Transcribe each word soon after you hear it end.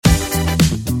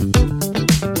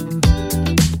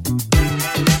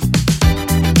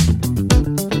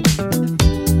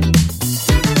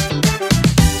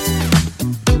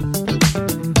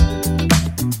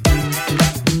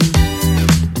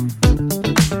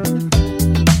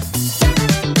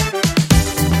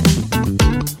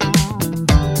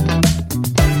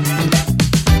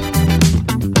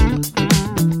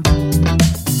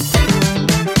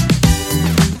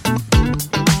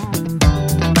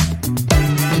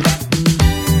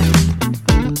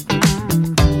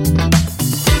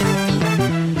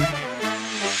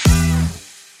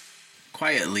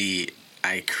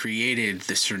I created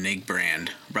the Cernig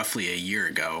brand roughly a year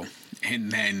ago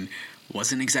and then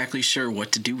wasn't exactly sure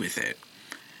what to do with it.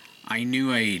 I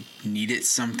knew I needed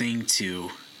something to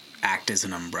act as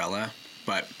an umbrella,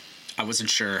 but I wasn't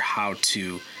sure how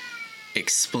to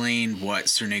explain what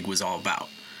Cernig was all about.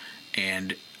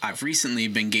 And I've recently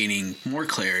been gaining more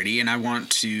clarity, and I want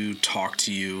to talk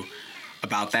to you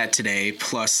about that today,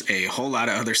 plus a whole lot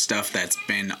of other stuff that's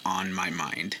been on my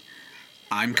mind.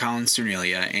 I'm Colin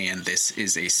Cernelia, and this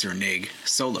is a Cernig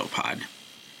solo pod.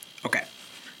 Okay,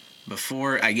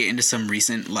 before I get into some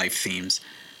recent life themes,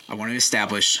 I want to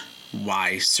establish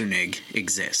why Cernig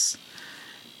exists.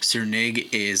 Cernig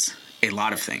is a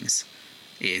lot of things.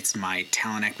 It's my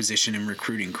talent acquisition and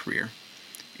recruiting career.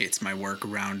 It's my work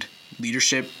around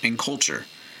leadership and culture.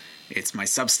 It's my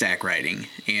Substack writing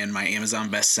and my Amazon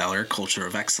bestseller, Culture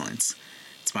of Excellence.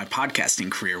 It's my podcasting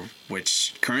career,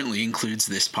 which currently includes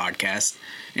this podcast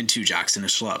and Two Jocks and a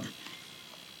Schlub.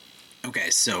 Okay,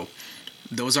 so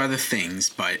those are the things,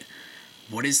 but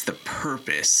what is the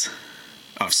purpose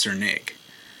of Cernig?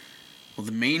 Well,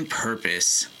 the main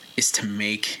purpose is to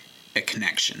make a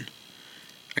connection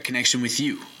with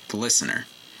you, the listener.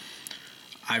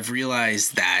 I've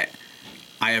realized that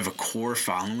I have a core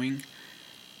following,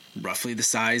 roughly the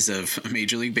size of a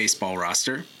Major League Baseball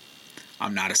roster.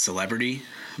 I'm not a celebrity,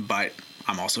 but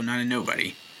I'm also not a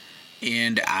nobody.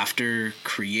 And after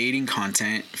creating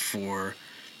content for,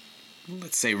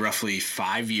 let's say, roughly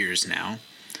 5 years now,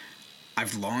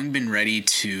 I've long been ready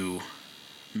to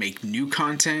make new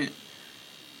content.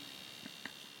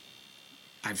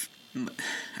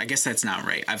 I guess that's not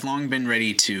right. I've long been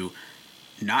ready to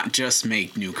not just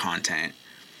make new content,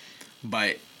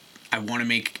 but I want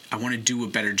to do a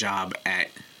better job at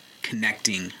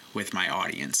connecting with my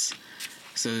audience.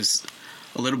 So there's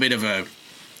a little bit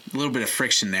of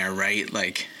friction there, right?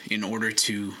 Like, in order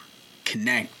to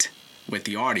connect with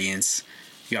the audience,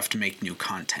 you have to make new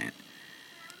content.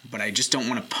 But I just don't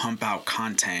want to pump out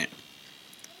content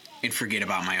and forget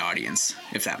about my audience,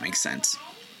 if that makes sense.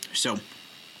 So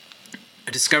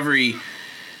a discovery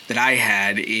that I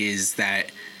had is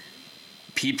that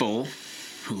people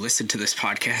who listen to this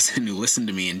podcast and who listen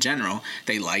to me in general,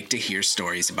 they like to hear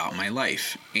stories about my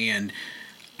life. And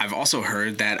I've also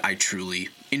heard that I truly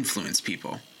influence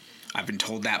people. I've been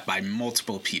told that by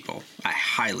multiple people I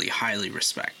highly, highly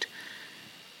respect.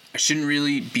 I shouldn't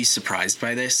really be surprised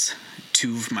by this.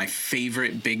 Two of my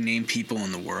favorite big name people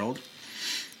in the world,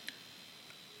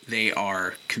 they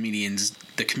are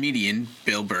the comedian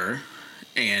Bill Burr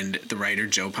and the writer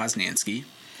Joe Posnanski.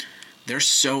 They're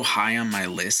so high on my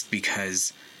list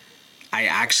because I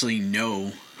actually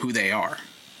know who they are.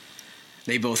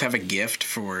 They both have a gift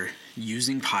for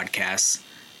using podcasts,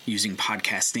 using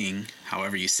podcasting,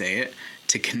 however you say it,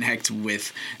 to connect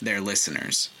with their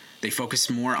listeners. They focus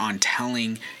more on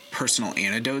telling personal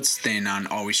anecdotes than on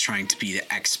always trying to be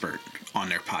the expert on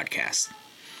their podcast.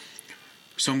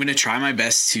 So I'm going to try my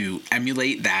best to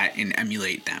emulate that and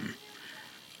emulate them.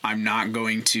 I'm not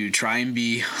going to try and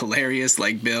be hilarious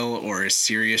like Bill or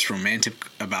serious romantic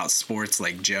about sports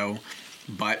like Joe,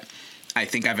 but I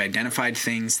think I've identified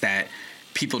things that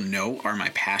people know are my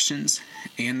passions,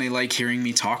 and they like hearing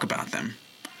me talk about them.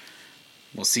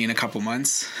 We'll see in a couple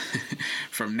months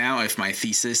from now if my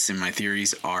thesis and my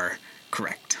theories are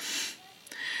correct.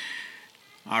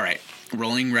 All right,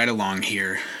 rolling right along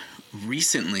here.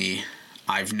 Recently,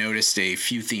 I've noticed a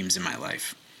few themes in my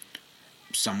life.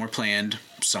 Some were planned,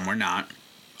 some were not.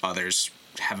 Others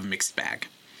have a mixed bag.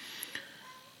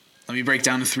 Let me break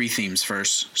down the three themes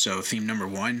first. So theme number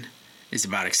 1 is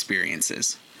about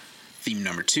experiences. Theme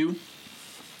number 2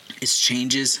 is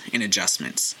changes and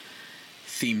adjustments.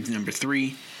 Theme number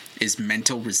 3 is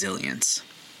mental resilience.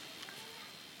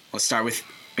 Let's start with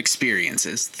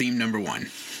experiences. Theme number 1.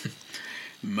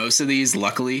 Most of these,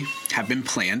 luckily, have been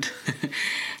planned.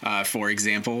 For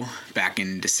example, back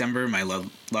in December, my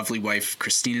lovely wife,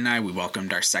 Christine, and I, we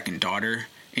welcomed our second daughter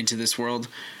into this world.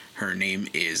 Her name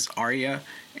is Aria,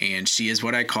 and she is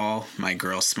what I call my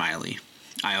girl Smiley.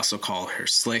 I also call her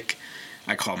Slick.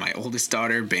 I call my oldest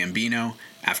daughter Bambino,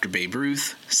 after Babe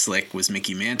Ruth. Slick was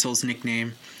Mickey Mantle's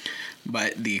nickname.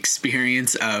 But the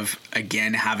experience of,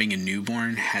 again, having a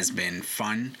newborn has been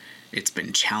fun. It's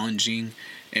been challenging.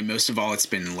 And most of all, it's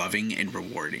been loving and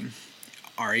rewarding.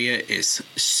 Aria is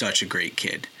such a great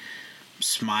kid.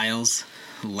 Smiles,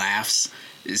 laughs,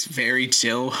 is very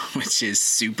chill, which is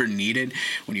super needed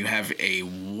when you have a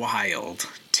wild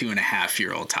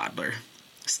 2.5-year-old toddler.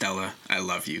 Stella, I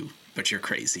love you, but you're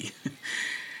crazy.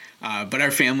 But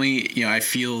our family, I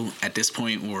feel at this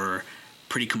point we're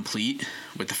pretty complete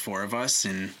with the 4 of us,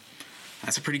 and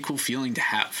that's a pretty cool feeling to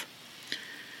have.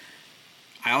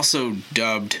 I also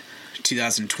dubbed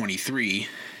 2023,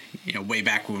 way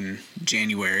back when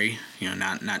January,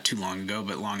 not too long ago,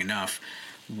 but long enough,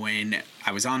 when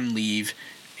I was on leave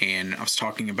and I was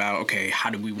talking about, okay, how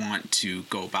do we want to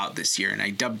go about this year? And I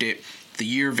dubbed it the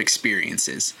Year of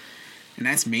Experiences. And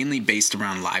that's mainly based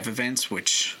around live events,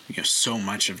 which, so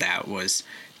much of that was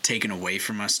taken away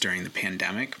from us during the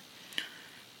pandemic.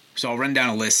 So I'll run down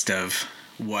a list of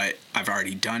what I've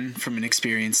already done from an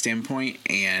experience standpoint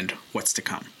and what's to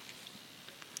come.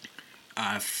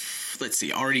 Let's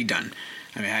see, already done.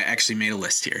 I actually made a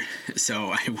list here.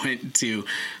 So I went to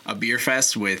a beer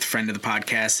fest with friend of the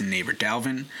podcast and neighbor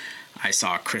Dalvin. I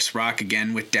saw Chris Rock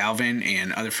again with Dalvin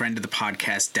and other friend of the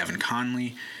podcast, Devin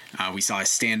Conley. We saw a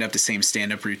the same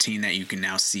stand-up routine that you can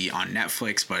now see on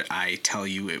Netflix, but I tell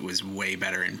you it was way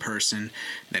better in person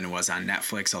than it was on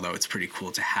Netflix, although it's pretty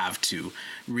cool to have to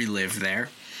relive there.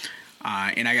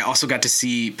 And I also got to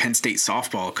see Penn State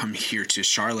softball come here to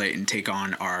Charlotte and take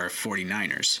on our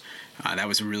 49ers. That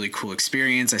was a really cool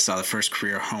experience. I saw the first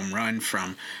career home run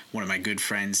from one of my good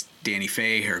friends, Danny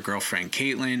Faye, her girlfriend,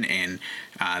 Caitlin, and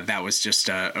that was just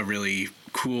a really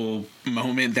cool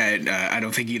moment that I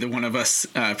don't think either one of us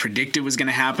predicted was going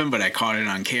to happen, but I caught it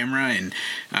on camera, and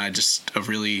just a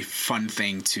really fun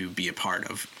thing to be a part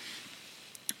of.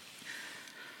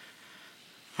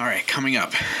 All right, coming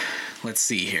up. Let's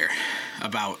see here. After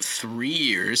about 3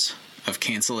 years of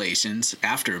cancellations,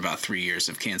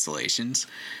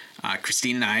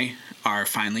 Christine and I are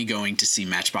finally going to see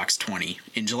Matchbox 20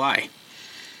 in July.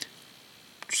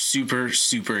 Super,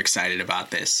 super excited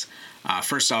about this.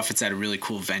 First off, it's at a really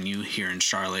cool venue here in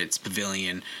Charlotte. It's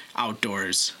Pavilion,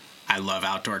 outdoors. I love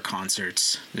outdoor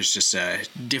concerts. There's just a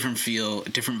different feel, a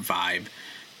different vibe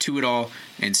to it all.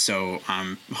 And so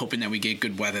I'm hoping that we get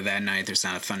good weather that night. There's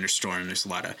not a thunderstorm. There's a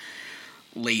lot of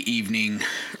late evening,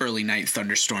 early night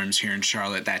thunderstorms here in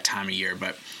Charlotte that time of year,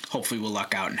 but hopefully we'll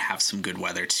luck out and have some good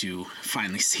weather to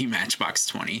finally see Matchbox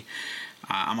 20.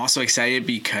 I'm also excited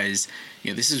because,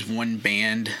 this is one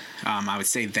band, I would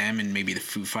say them and maybe the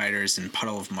Foo Fighters and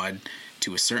Puddle of Mudd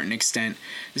to a certain extent.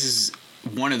 This is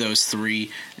one of those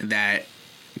three that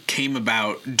came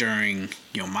about during,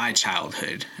 my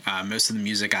childhood. Most of the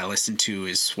music I listen to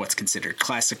is what's considered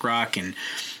classic rock, and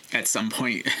at some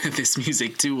point, this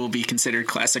music too will be considered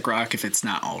classic rock if it's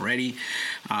not already.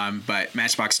 But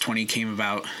Matchbox 20 came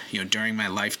about, during my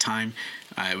lifetime.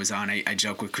 It was on, I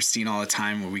joke with Christine all the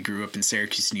time, where we grew up in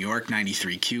Syracuse, New York.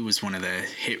 93Q was one of the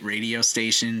hit radio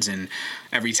stations, and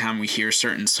every time we hear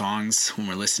certain songs when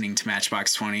we're listening to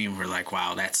Matchbox 20, we're like,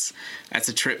 wow, that's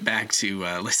a trip back to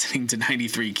listening to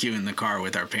 93Q in the car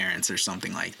with our parents or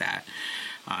something like that.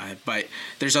 But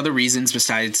there's other reasons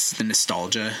besides the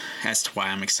nostalgia as to why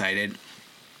I'm excited.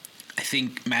 I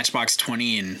think Matchbox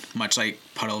 20, and much like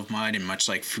Puddle of Mudd and much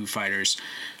like Foo Fighters,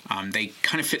 they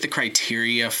kind of fit the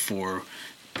criteria for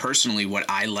personally what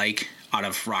I like out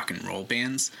of rock and roll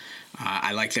bands.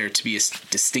 I like there to be a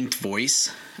distinct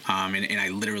voice, and I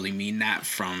literally mean that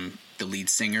from the lead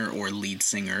singer or lead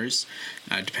singers,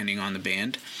 depending on the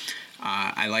band.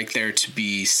 I like there to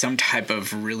be some type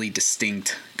of really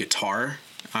distinct guitar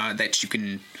that you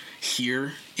can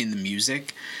hear in the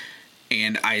music.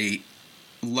 And I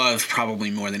love, probably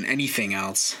more than anything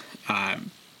else,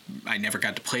 I never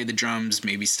got to play the drums.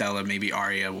 Maybe Stella, maybe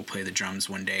Aria will play the drums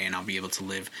one day and I'll be able to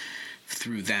live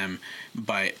through them.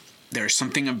 But there's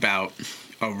something about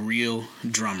a real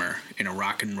drummer in a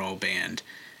rock and roll band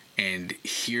and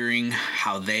hearing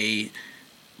how they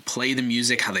play the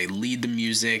music, how they lead the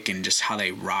music, and just how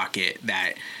they rock it,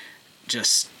 that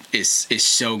just is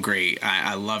so great.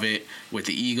 I love it with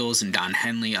the Eagles and Don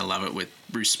Henley. I love it with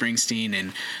Bruce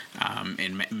Springsteen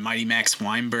and Mighty Max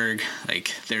Weinberg.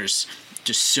 Like, there's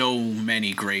just so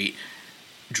many great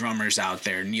drummers out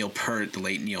there. Neil Peart, the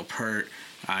late Neil Peart,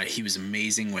 he was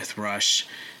amazing with Rush,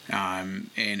 and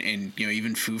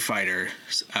even Foo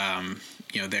Fighters,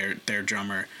 their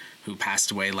drummer who passed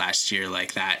away last year,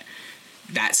 like that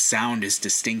sound is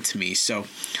distinct to me. So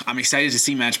I'm excited to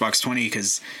see Matchbox 20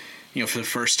 because, for the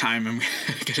first time, I'm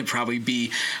going to probably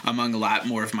be among a lot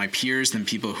more of my peers than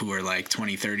people who are like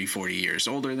 20, 30, 40 years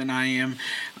older than I am.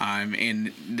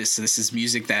 And this is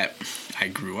music that I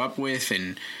grew up with,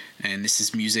 and this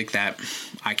is music that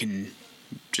I can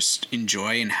just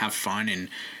enjoy and have fun and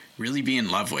really be in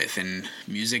love with. And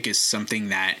music is something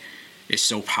that is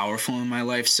so powerful in my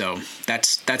life. So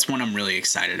that's one I'm really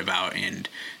excited about, and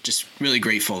just really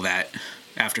grateful that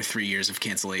after 3 years of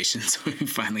cancellations, we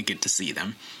finally get to see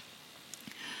them.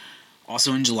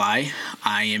 Also in July,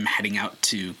 I am heading out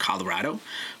to Colorado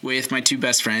with my two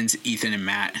best friends, Ethan and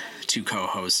Matt, two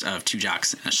co-hosts of Two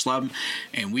Jocks and a Schlub,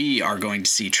 and we are going to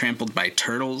see Trampled by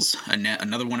Turtles,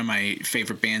 another one of my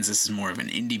favorite bands. This is more of an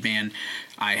indie band.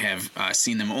 I have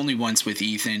seen them only once with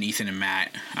Ethan and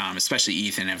Matt, especially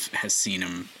Ethan has seen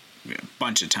them a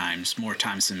bunch of times, more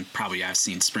times than probably I've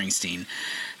seen Springsteen.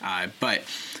 But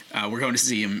we're going to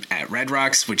see him at Red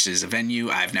Rocks, which is a venue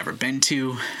I've never been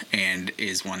to and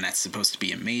is one that's supposed to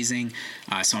be amazing.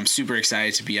 So I'm super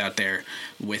excited to be out there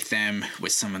with them,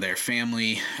 with some of their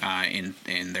family and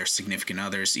their significant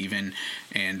others even.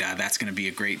 And that's going to be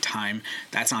a great time.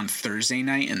 That's on Thursday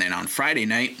night. And then on Friday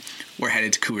night, we're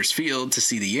headed to Coors Field to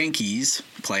see the Yankees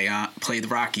play the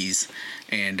Rockies.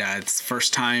 And it's the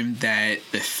first time that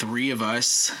the three of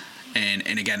us,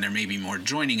 and again, there may be more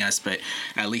joining us, but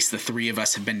at least the three of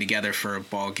us have been together for a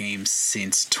ball game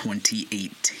since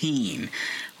 2018,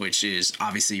 which is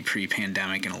obviously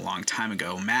pre-pandemic and a long time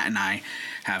ago. Matt and I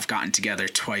have gotten together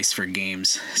twice for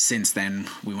games since then.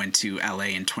 We went to LA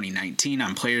in 2019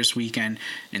 on Players Weekend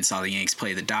and saw the Yanks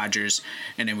play the Dodgers,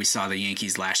 and then we saw the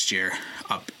Yankees last year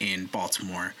up in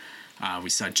Baltimore. We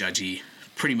saw Judgy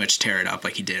pretty much tear it up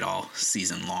like he did all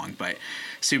season long. But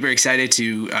super excited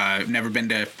to never been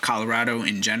to Colorado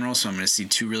in general, so I'm going to see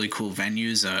two really cool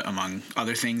venues among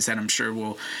other things that I'm sure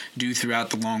we'll do throughout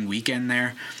the long weekend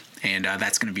there, and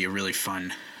that's going to be a really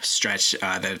fun stretch.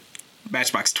 The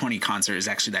Matchbox 20 concert is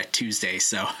actually that Tuesday,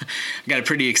 so I got a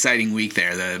pretty exciting week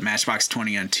there. The Matchbox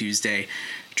 20 on Tuesday,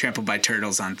 Trampled by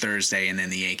Turtles on Thursday, and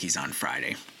then the Yankees on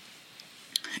Friday.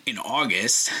 In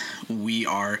August, we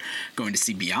are going to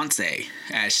see Beyonce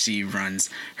as she runs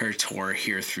her tour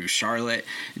here through Charlotte.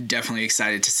 Definitely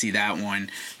excited to see that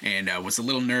one, and was a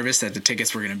little nervous that the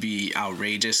tickets were going to be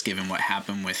outrageous given what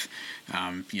happened with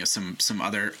some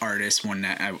other artists, one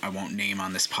that I won't name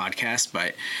on this podcast,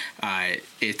 but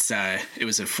it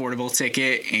was an affordable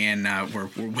ticket, and we're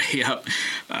way up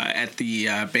at the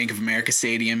Bank of America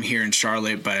Stadium here in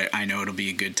Charlotte, but I know it'll be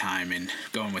a good time, and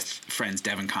going with friends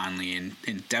Devin Conley and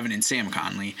Devin and Sam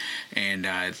Conley, and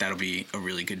that'll be a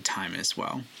really good time as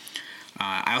well.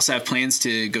 I also have plans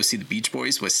to go see the Beach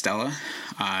Boys with Stella,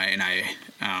 and I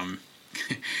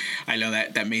know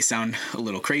that may sound a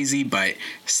little crazy, but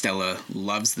Stella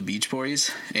loves the Beach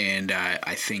Boys, and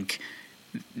I think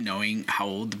knowing how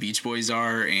old the Beach Boys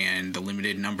are and the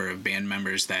limited number of band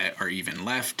members that are even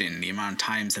left and the amount of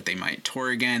times that they might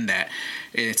tour again, that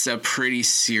it's a pretty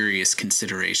serious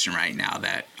consideration right now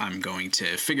that I'm going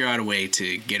to figure out a way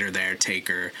to get her there, take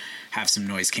her, have some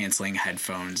noise canceling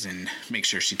headphones, and make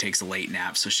sure she takes a late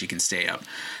nap so she can stay up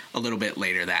a little bit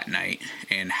later that night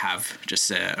and have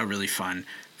just a really fun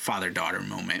father-daughter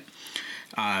moment.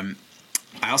 I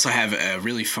also have a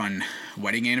really fun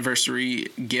wedding anniversary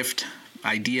gift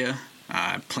idea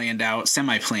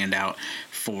semi-planned out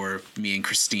for me and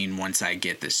Christine once I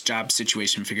get this job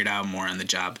situation figured out. More on the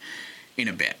job in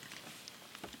a bit.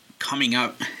 Coming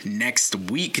up next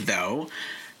week, though,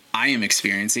 I am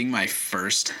experiencing my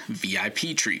first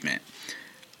VIP treatment.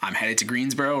 I'm headed to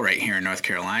Greensboro, right here in North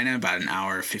Carolina, about an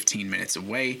hour, 15 minutes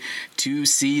away, to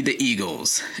see the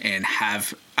Eagles, and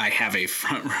I have a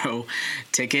front row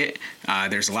ticket.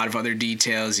 There's a lot of other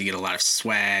details. You get a lot of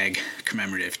swag,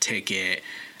 commemorative ticket,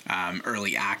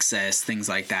 early access, things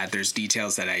like that. There's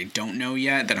details that I don't know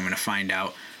yet that I'm going to find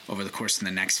out over the course of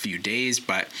the next few days,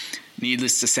 but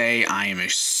needless to say, I am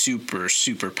super,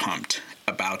 super pumped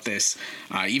about this.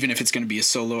 Even if it's going to be a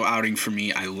solo outing for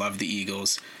me, I love the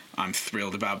Eagles. I'm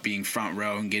thrilled about being front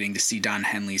row and getting to see Don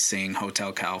Henley sing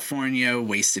Hotel California,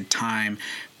 Wasted Time,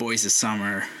 Boys of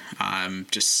Summer.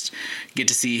 Just get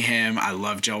to see him. I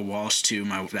love Joe Walsh too.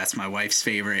 That's my wife's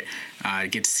favorite.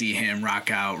 Get to see him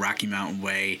rock out Rocky Mountain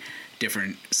Way,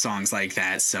 different songs like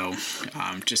that. So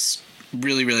just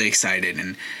really, really excited.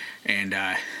 And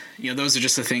those are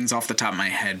just the things off the top of my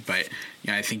head. But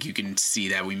I think you can see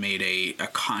that we made a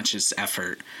conscious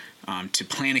effort to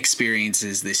plan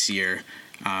experiences this year.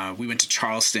 We went to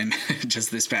Charleston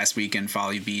just this past weekend,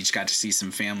 Folly Beach, got to see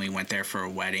some family, went there for a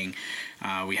wedding.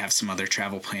 We have some other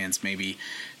travel plans, maybe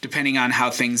depending on how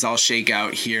things all shake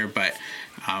out here, but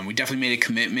we definitely made a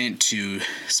commitment to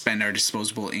spend our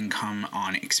disposable income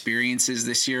on experiences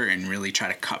this year and really try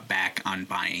to cut back on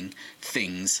buying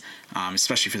things,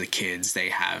 especially for the kids. They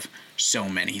have so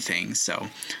many things, so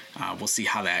we'll see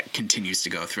how that continues to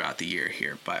go throughout the year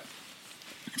here. But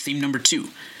theme number 2.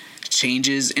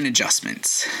 Changes and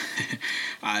adjustments.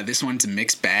 This one's a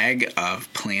mixed bag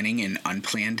of planning and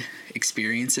unplanned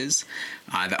experiences.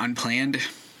 The unplanned,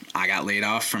 I got laid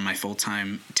off from my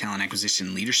full-time talent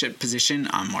acquisition leadership position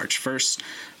on March 1st.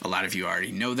 A lot of you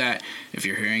already know that. If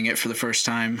you're hearing it for the first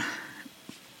time,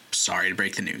 sorry to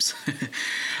break the news.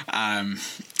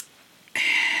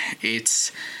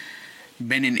 It's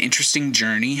been an interesting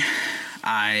journey.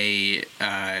 I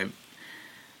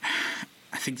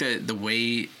think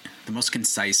the most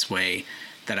concise way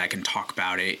that I can talk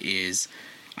about it is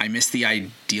I miss the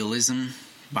idealism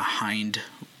behind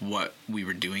what we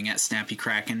were doing at Snappy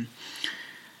Kraken.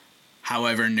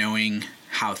 However, knowing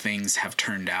how things have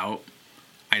turned out,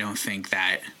 I don't think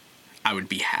that I would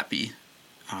be happy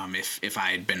if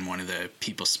I had been one of the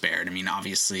people spared. I mean,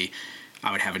 obviously,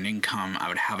 I would have an income, I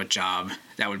would have a job,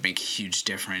 that would make a huge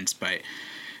difference, but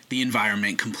the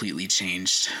environment completely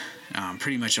changed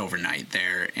pretty much overnight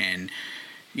there. And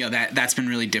that's been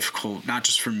really difficult, not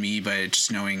just for me, but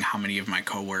just knowing how many of my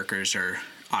coworkers are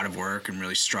out of work and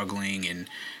really struggling, and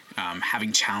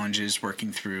having challenges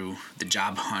working through the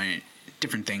job hunt,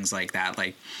 different things like that.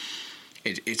 Like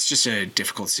it's just a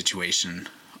difficult situation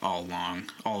all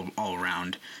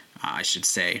around, I should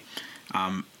say.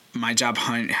 My job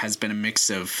hunt has been a mix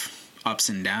of ups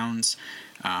and downs.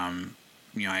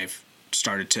 I've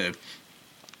started to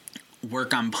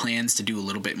work on plans to do a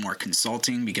little bit more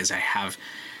consulting because I have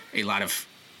a lot of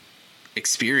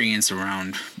experience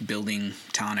around building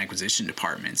talent acquisition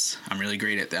departments. I'm really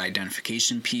great at the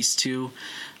identification piece too,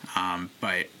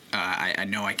 but I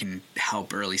know I can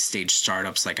help early stage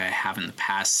startups like I have in the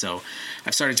past. So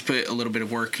I've started to put a little bit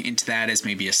of work into that as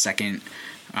maybe a second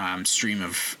stream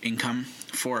of income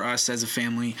for us as a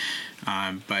family.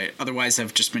 But otherwise,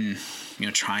 I've just been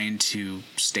trying to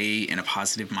stay in a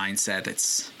positive mindset.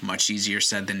 That's much easier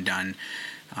said than done.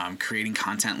 Creating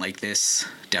content like this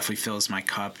definitely fills my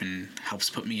cup and helps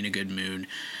put me in a good mood.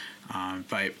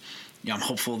 But I'm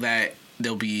hopeful that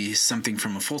there'll be something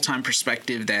from a full-time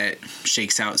perspective that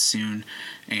shakes out soon.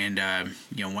 And,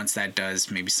 once that does,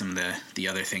 maybe some of the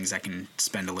other things I can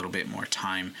spend a little bit more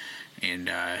time and,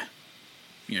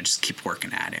 just keep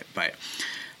working at it. But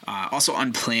also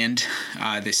unplanned,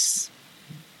 this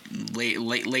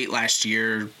late last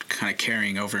year, kind of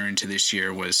carrying over into this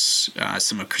year, was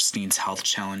some of Christine's health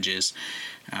challenges.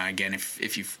 Again,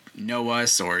 if you know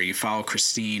us or you follow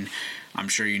Christine, I'm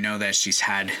sure you know that she's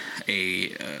had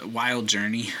a wild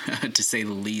journey, to say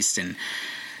the least. And,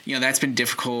 that's been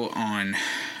difficult on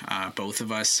both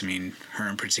of us. I mean, her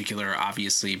in particular,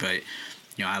 obviously, but,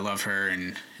 I love her,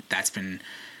 and that's been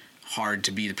hard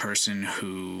to be the person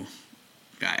who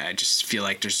I just feel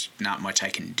like there's not much I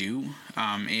can do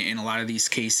in a lot of these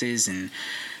cases. And,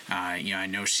 I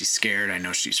know she's scared. I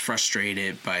know she's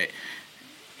frustrated, but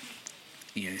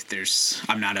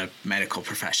I'm not a medical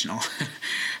professional.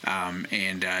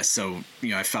 So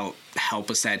I felt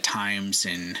helpless at times,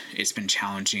 and it's been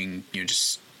challenging,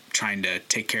 just trying to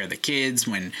take care of the kids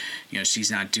when,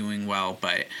 she's not doing well.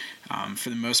 But for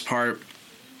the most part,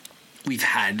 we've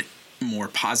had more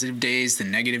positive days than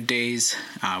negative days.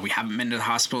 We haven't been to the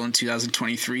hospital in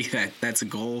 2023. That's a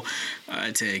goal,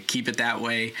 to keep it that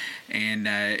way.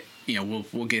 And,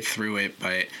 we'll get through it.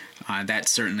 But that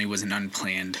certainly was an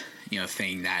unplanned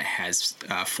thing that has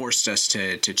forced us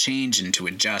to change and to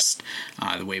adjust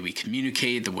the way we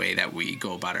communicate, the way that we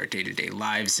go about our day-to-day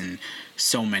lives, and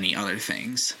so many other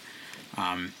things.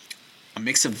 A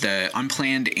mix of the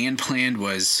unplanned and planned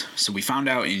was, so we found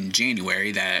out in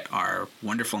January that our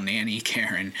wonderful nanny,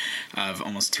 Karen, of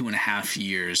almost 2.5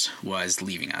 years, was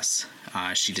leaving us.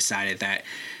 She decided that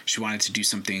she wanted to do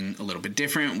something a little bit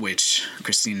different, which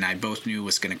Christine and I both knew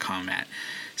was going to come at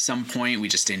some point. We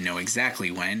just didn't know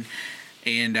exactly when.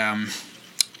 And,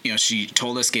 she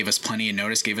told us, gave us plenty of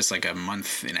notice, gave us like a 1.5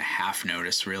 month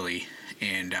notice, really.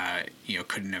 And,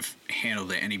 couldn't have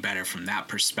handled it any better from that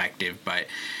perspective. But,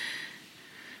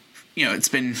 it's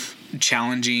been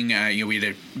challenging. We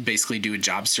had to basically do a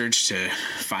job search to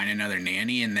find another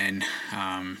nanny. And then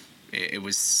it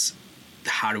was,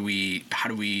 how do we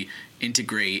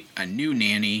integrate a new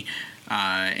nanny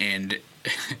and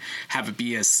have it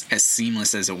be as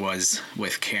seamless as it was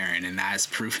with Karen. And that has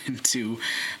proven to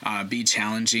be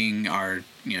challenging. Our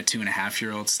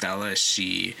 2.5-year-old Stella,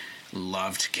 she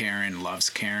loves Karen.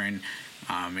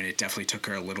 And it definitely took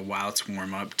her a little while to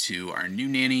warm up to our new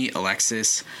nanny,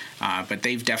 Alexis. But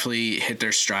they've definitely hit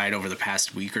their stride over the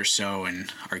past week or so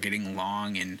and are getting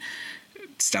along. And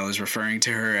Stella's referring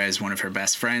to her as one of her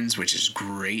best friends, which is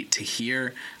great to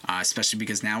hear, especially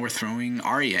because now we're throwing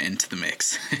Aria into the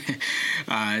mix.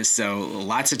 So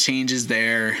lots of changes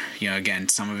there. Again,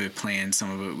 some of it planned,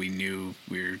 some of it we knew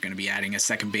we were going to be adding a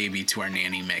second baby to our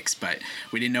nanny mix, but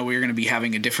we didn't know we were going to be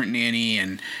having a different nanny.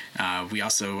 And we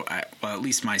also, well, at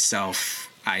least myself,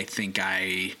 I think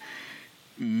I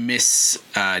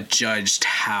misjudged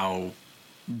how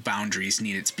boundaries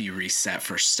needed to be reset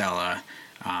for Stella.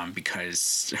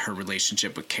 Because her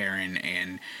relationship with Karen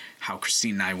and how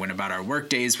Christine and I went about our work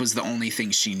days was the only thing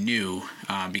she knew,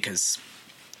 because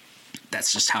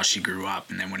that's just how she grew up.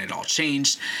 And then when it all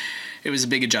changed, it was a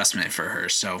big adjustment for her.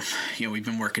 So, we've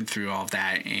been working through all of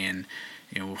that, and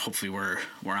hopefully we're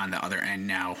on the other end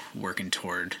now, working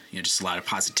toward just a lot of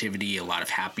positivity, a lot of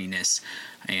happiness,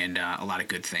 and a lot of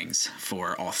good things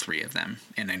for all three of them,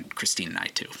 and then Christine and I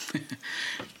too.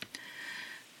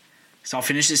 So I'll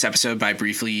finish this episode by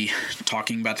briefly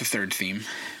talking about the third theme,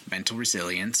 mental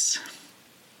resilience.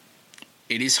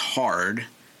 It is hard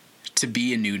to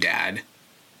be a new dad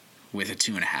with a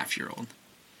 2.5-year-old.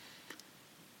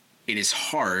 It is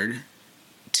hard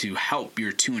to help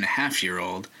your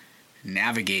 2.5-year-old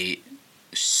navigate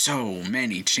so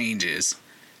many changes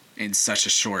in such a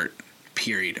short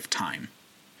period of time.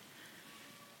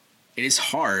 It is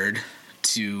hard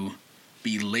to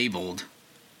be labeled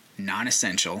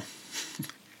non-essential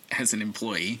as an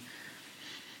employee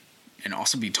and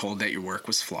also be told that your work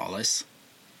was flawless,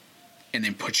 and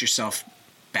then put yourself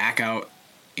back out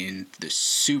in the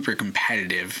super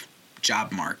competitive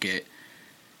job market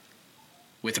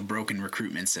with a broken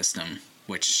recruitment system,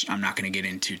 which I'm not going to get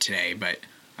into today, but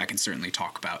I can certainly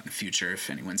talk about in the future if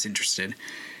anyone's interested.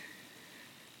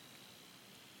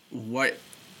 What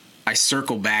I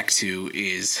circle back to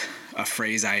is a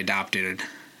phrase I adopted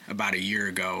about a year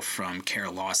ago from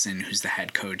Kara Lawson, who's the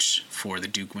head coach for the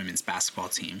Duke women's basketball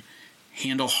team.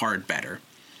 Handle hard better.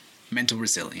 Mental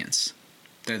resilience.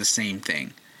 They're the same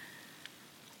thing.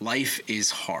 Life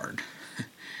is hard.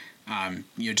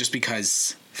 Just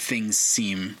because things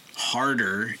seem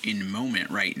harder in the moment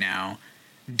right now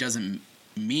doesn't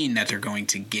mean that they're going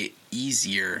to get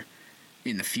easier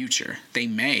in the future. They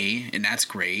may, and that's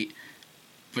great,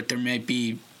 but there may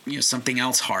be something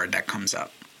else hard that comes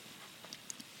up.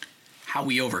 How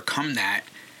we overcome that,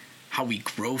 how we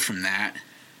grow from that,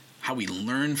 how we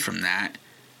learn from that,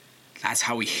 that's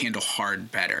how we handle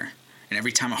hard better. And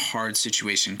every time a hard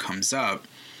situation comes up,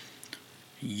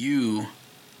 you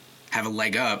have a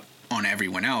leg up on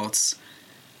everyone else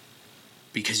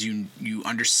because you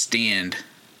understand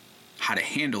how to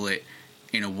handle it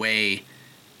in a way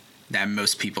that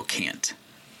most people can't.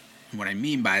 And what I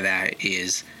mean by that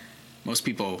is most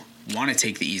people want to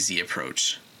take the easy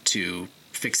approach to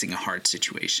fixing a hard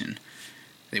situation.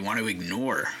 They want to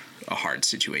ignore a hard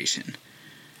situation.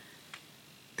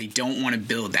 They don't want to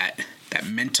build that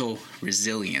mental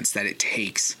resilience that it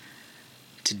takes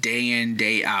to day in,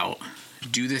 day out,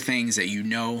 do the things that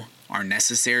are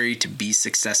necessary to be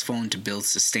successful and to build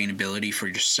sustainability for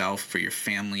yourself, for your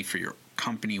family, for your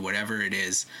company, whatever it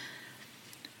is.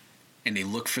 And they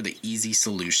look for the easy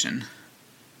solution.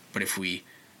 But if we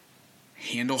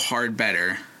handle hard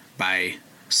better by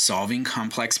solving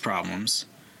complex problems,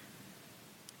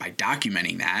 by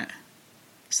documenting that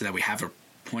so that we have a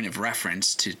point of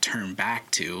reference to turn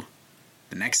back to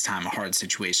the next time a hard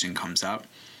situation comes up,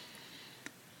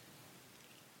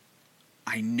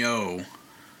 I know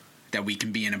that we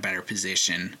can be in a better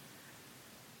position,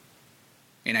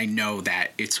 and I know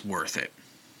that it's worth it.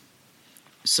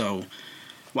 So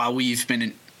while we've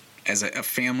been, as a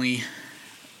family,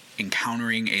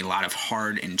 encountering a lot of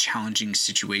hard and challenging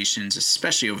situations,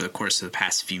 especially over the course of the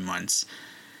past few months,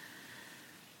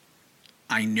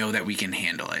 I know that we can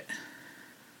handle it.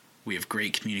 We have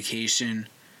great communication.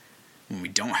 When we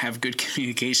don't have good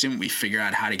communication, we figure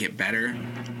out how to get better.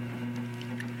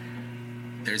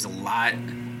 There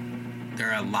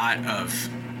are a lot of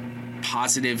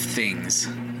positive things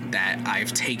that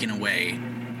I've taken away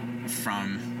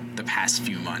from the past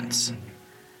few months.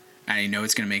 I know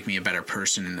it's going to make me a better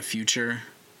person in the future.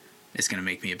 It's going to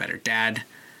make me a better dad,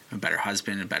 a better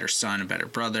husband, a better son, a better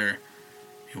brother,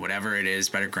 whatever it is,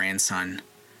 better grandson.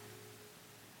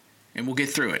 And we'll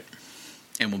get through it.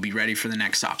 And we'll be ready for the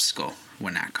next obstacle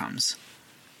when that comes.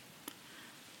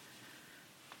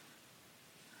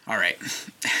 All right.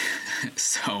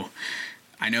 So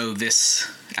I know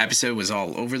this episode was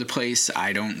all over the place.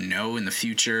 I don't know in the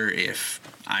future if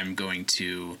I'm going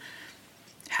to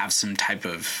have some type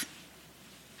of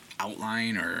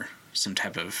outline or some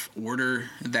type of order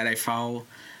that I follow.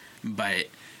 But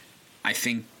I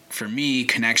think for me,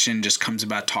 connection just comes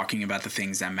about talking about the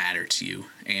things that matter to you.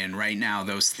 And right now,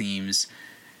 those themes,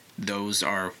 those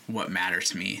are what matter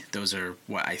to me. Those are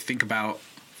what I think about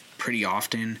pretty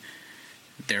often.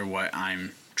 They're what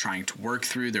I'm trying to work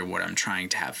through. They're what I'm trying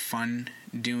to have fun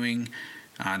doing.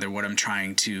 They're what I'm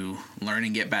trying to learn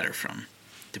and get better from,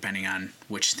 depending on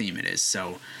which theme it is.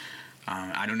 So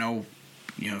I don't know,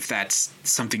 if that's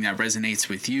something that resonates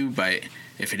with you, but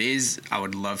if it is, I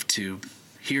would love to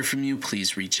hear from you.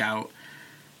 Please reach out.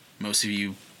 Most of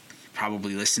you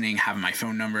probably listening have my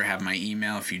phone number, have my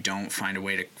email. If you don't, find a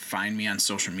way to find me on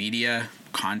social media,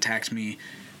 contact me.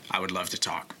 I would love to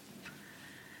talk.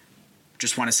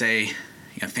 Just want to say,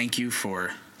 thank you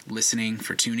for listening,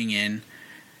 for tuning in.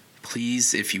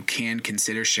 Please, if you can,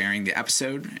 consider sharing the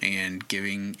episode and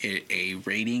giving it a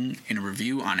rating and a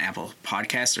review on Apple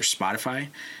Podcasts or Spotify.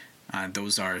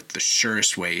 Those are the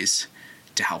surest ways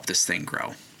to help this thing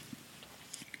grow.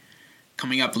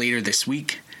 Coming up later this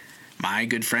week, my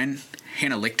good friend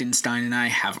Hannah Lichtenstein and I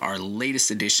have our latest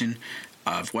edition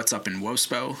of What's Up in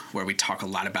WOSPO, where we talk a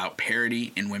lot about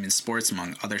parity in women's sports,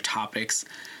 among other topics.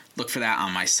 Look for that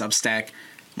on my Substack.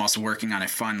 I'm also working on a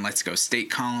fun Let's Go State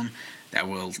column that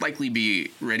will likely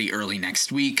be ready early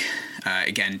next week.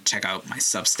 Again, check out my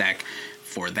Substack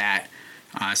for that.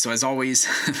 So as always,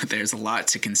 there's a lot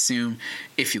to consume.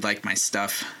 If you like my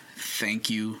stuff, thank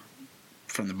you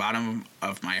from the bottom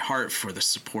of my heart for the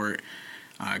support.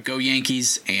 Go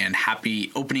Yankees, and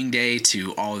happy opening day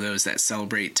to all of those that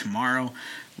celebrate tomorrow.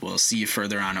 We'll see you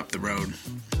further on up the road.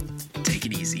 Take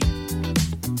it easy.